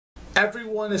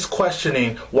Everyone is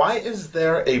questioning, why is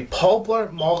there a Paul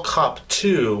Blart Mall Cop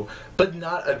 2 but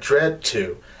not a Dredd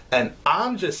 2? And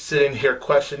I'm just sitting here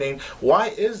questioning, why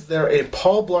is there a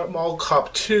Paul Blart Mall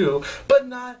Cop 2 but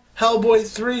not Hellboy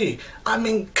 3? I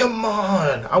mean, come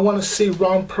on. I want to see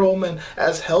Ron Perlman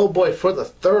as Hellboy for the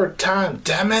third time.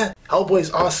 Damn it.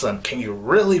 Hellboy's awesome. Can you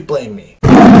really blame me?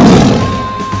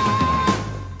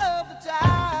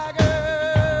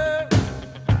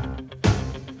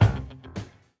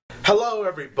 Hello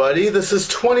everybody, this is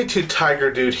 22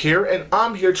 Tiger Dude here, and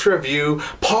I'm here to review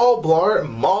Paul Blart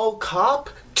Mall Cop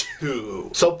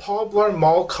 2. So Paul Blart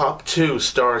Mall Cop 2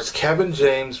 stars Kevin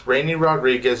James, Raini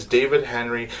Rodriguez, David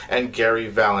Henrie, and Gary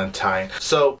Valentine.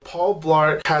 So Paul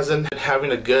Blart hasn't been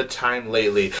having a good time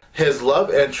lately. His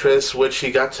love interest, which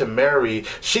he got to marry,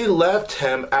 she left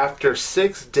him after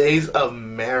 6 days of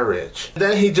marriage.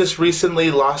 Then he just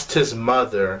recently lost his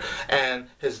mother, and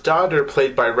his daughter,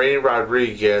 played by Raini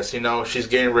Rodriguez, you know, she's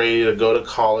getting ready to go to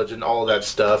college and all that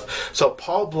stuff. So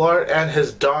Paul Blart and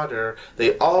his daughter,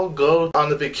 they all go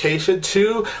on a vacation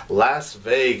to Las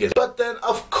Vegas. But then,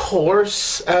 of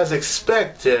course, as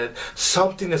expected,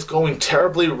 something is going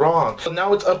terribly wrong. So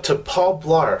now it's up to Paul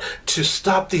Blart to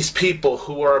stop these people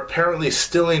who are apparently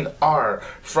stealing art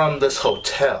from this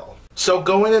hotel. So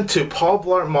going into Paul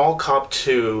Blart Mall Cop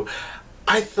 2,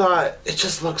 I thought it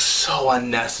just looked so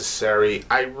unnecessary.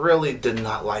 I really did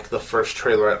not like the first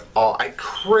trailer at all. I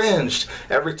cringed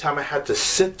every time I had to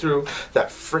sit through that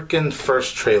freaking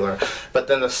first trailer. But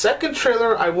then the second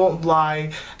trailer, I won't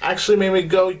lie, actually made me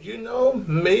go, you know,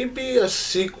 maybe a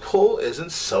sequel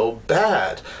isn't so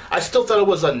bad. I still thought it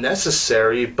was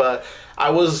unnecessary, but I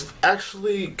was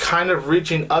actually kind of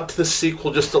reaching up to the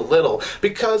sequel just a little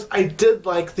because I did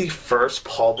like the first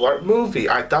Paul Blart movie.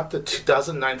 I thought the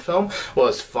 2009 film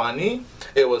was funny,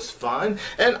 it was fun,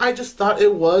 and I just thought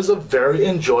it was a very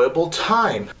enjoyable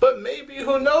time. But maybe,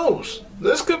 who knows?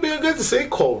 This could be a good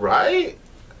sequel, right?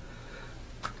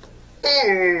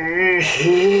 I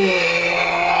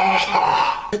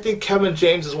think Kevin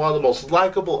James is one of the most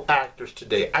likable actors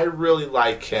today. I really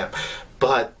like him.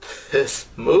 But this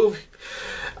movie,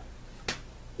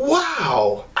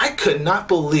 wow! I could not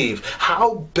believe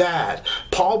how bad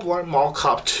Paul Blart Mall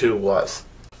Cop 2 was.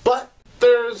 But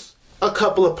there's a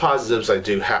couple of positives I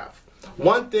do have.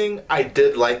 One thing, I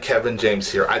did like Kevin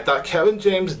James here. I thought Kevin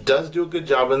James does do a good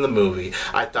job in the movie.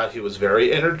 I thought he was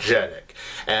very energetic.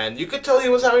 And you could tell he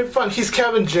was having fun. He's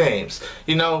Kevin James.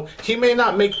 You know, he may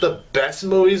not make the best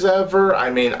movies ever. I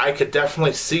mean, I could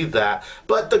definitely see that.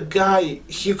 But the guy,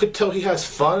 you could tell he has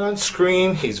fun on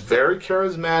screen. He's very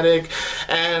charismatic.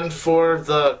 And for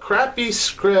the crappy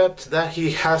script that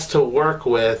he has to work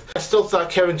with, I still thought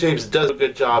Kevin James does a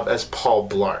good job as Paul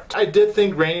Blart. I did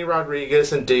think Raini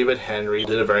Rodriguez and David Henrie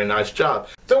did a very nice job.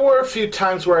 There were a few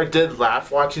times where I did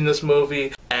laugh watching this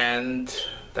movie, and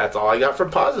that's all I got for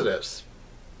positives.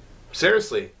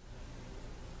 Seriously,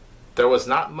 there was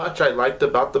not much I liked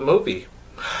about the movie.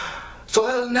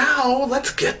 So now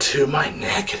let's get to my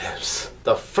negatives.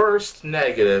 The first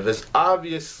negative is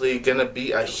obviously gonna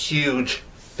be a huge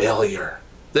failure.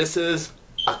 This is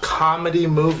a comedy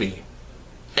movie,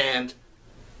 and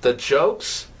the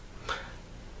jokes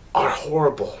are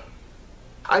horrible.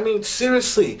 I mean,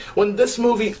 seriously, when this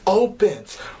movie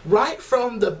opens, right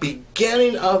from the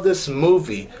beginning of this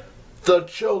movie, the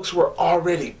jokes were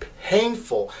already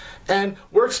painful, and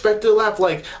we're expected to laugh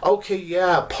like, okay,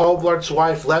 yeah, Paul Blart's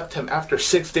wife left him after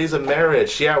 6 days of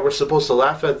marriage. Yeah, we're supposed to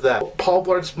laugh at that. Paul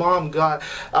Blart's mom got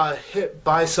hit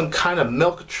by some kind of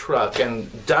milk truck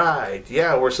and died.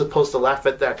 Yeah, we're supposed to laugh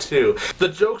at that too. The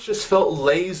jokes just felt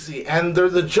lazy, and they're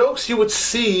the jokes you would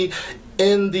see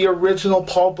in the original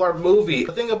Paul Blart movie.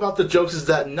 The thing about the jokes is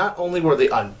that not only were they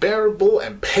unbearable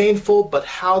and painful, but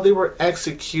how they were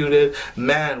executed,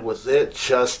 man, was it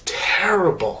just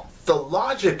terrible. The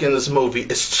logic in this movie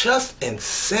is just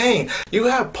insane. You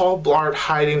have Paul Blart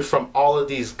hiding from all of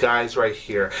these guys right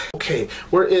here. Okay,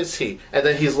 where is he? And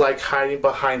then he's like hiding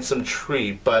behind some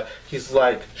tree, but he's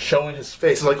like showing his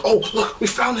face. It's like, oh, look, we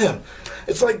found him.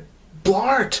 It's like,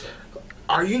 Blart,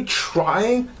 are you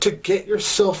trying to get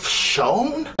yourself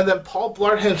shown? And then Paul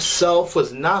Blart himself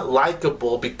was not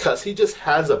likable because he just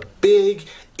has a big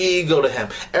ego to him.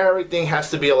 Everything has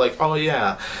to be like, oh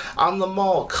yeah, I'm the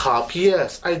mall cop.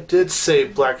 Yes, I did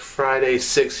save Black Friday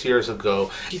 6 years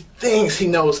ago. He thinks he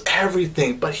knows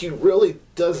everything, but he really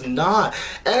does not.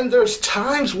 And there's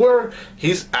times where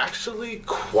he's actually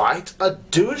quite a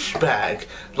douchebag.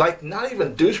 Like, not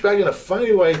even douchebag in a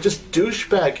funny way, just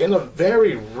douchebag in a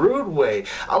very rude way.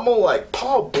 I'm all like,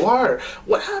 Paul Blart,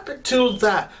 what happened to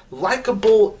that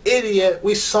likable idiot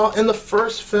we saw in the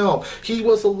first film? He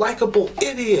was a likable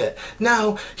idiot.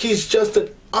 Now he's just an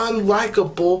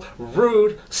unlikable,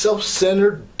 rude,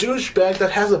 self-centered douchebag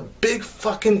that has a big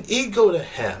fucking ego to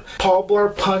him. Paul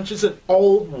Blart punches an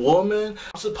old woman.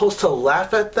 I'm supposed to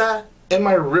laugh at that? Am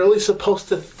I really supposed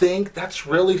to think that's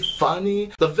really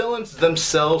funny? The villains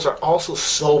themselves are also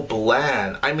so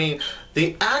bland. I mean,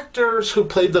 the actors who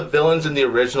played the villains in the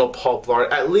original Paul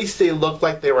Blart, at least they looked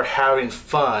like they were having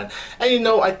fun. And you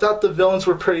know, I thought the villains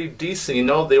were pretty decent. You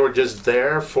know, they were just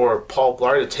there for Paul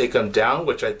Blart to take them down,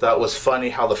 which I thought was funny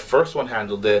how the first one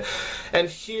handled it. And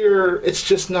here, it's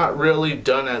just not really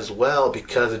done as well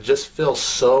because it just feels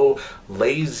so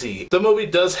lazy. The movie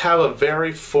does have a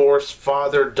very forced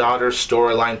father-daughter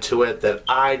storyline to it that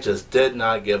I just did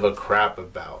not give a crap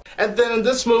about. And then in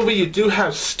this movie, you do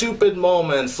have stupid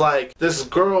moments like this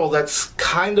girl that's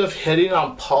kind of hitting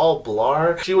on Paul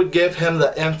Blart. She would give him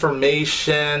the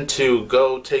information to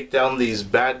go take down these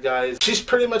bad guys. She's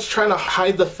pretty much trying to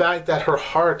hide the fact that her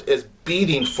heart is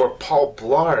beating for Paul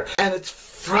Blart. And it's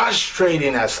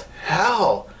frustrating as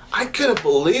hell. I couldn't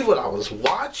believe what I was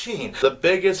watching. The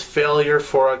biggest failure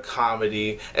for a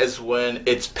comedy is when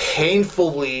it's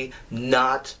painfully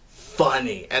not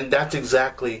funny, and that's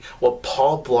exactly what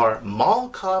Paul Blart Mall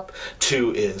Cop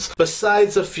 2 is.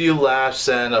 Besides a few laughs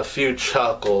and a few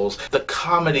chuckles, the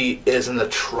comedy is an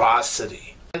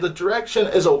atrocity. And the direction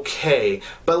is okay,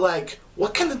 but like,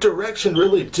 what can the direction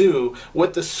really do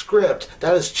with the script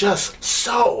that is just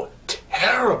so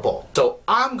terrible? So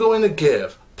I'm going to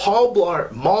give Paul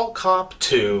Blart Mall Cop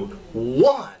 2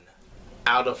 1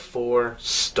 out of 4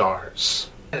 stars.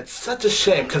 And it's such a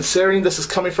shame considering this is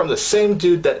coming from the same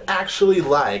dude that actually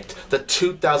liked the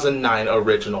 2009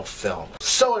 original film.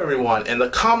 So everyone, in the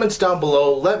comments down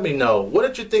below, let me know, what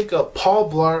did you think of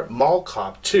Paul Blart Mall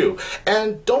Cop 2?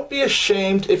 And don't be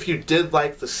ashamed if you did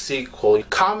like the sequel.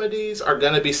 Comedies are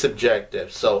going to be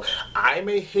subjective. So I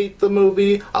may hate the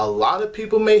movie, a lot of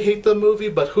people may hate the movie,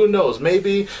 but who knows,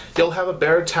 maybe you'll have a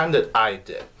better time than I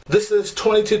did. This is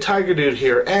 22 Tiger Dude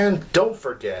here, and don't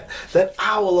forget that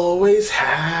I will always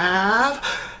have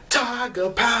Tiger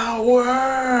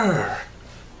Power!